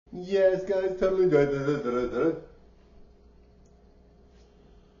Yes, guys, totally do it.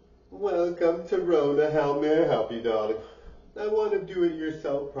 Welcome to Rona. How may I help you, darling? I want a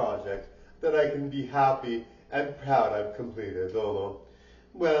do-it-yourself project that I can be happy and proud I've completed, Lolo.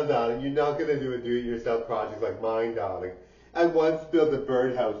 Well, darling, you're not going to do a do-it-yourself project like mine, darling. I once built a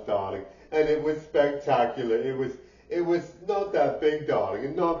birdhouse, darling, and it was spectacular. It was not that big, darling,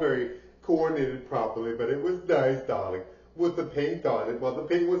 and not very coordinated properly, but it was nice, darling. With the paint on it, well, the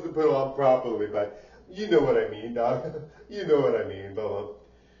paint wasn't put on properly, but you know what I mean, darling. You know what I mean, Lolo.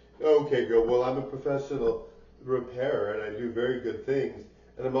 Okay, girl. Well, I'm a professional repairer and I do very good things.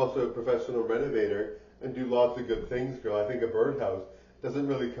 And I'm also a professional renovator and do lots of good things, girl. I think a birdhouse doesn't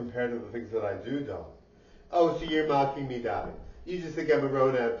really compare to the things that I do, darling. Oh, so you're mocking me, darling. You just think I'm a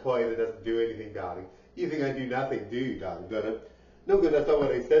Rona employee that doesn't do anything, darling. You think I do nothing, do you, darling? No, good. That's not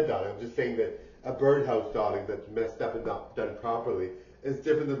what I said, darling. I'm just saying that a birdhouse, darling, that's messed up and not done properly is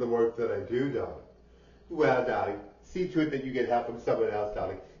different than the work that I do, darling. Well, darling, see to it that you get help from someone else,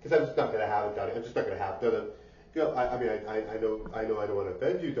 darling, because I'm just not going to have it, darling. I'm just not going to have it. Girl, I mean, I know I don't want to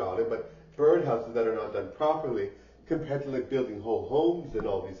offend you, darling, but birdhouses that are not done properly, compared to like building whole homes and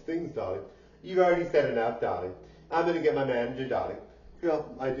all these things, darling, you've already said enough, darling. I'm going to get my manager, darling.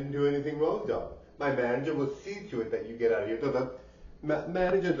 Girl, I didn't do anything wrong, darling. My manager will see to it that you get out of here, darling.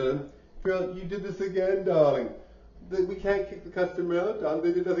 Manager, darling. Girl, you did this again, darling. We can't kick the customer out, darling.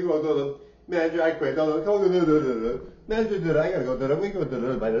 They did nothing wrong, darling. Manager, I quit. Manager, I gotta go. We go.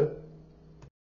 Bye now.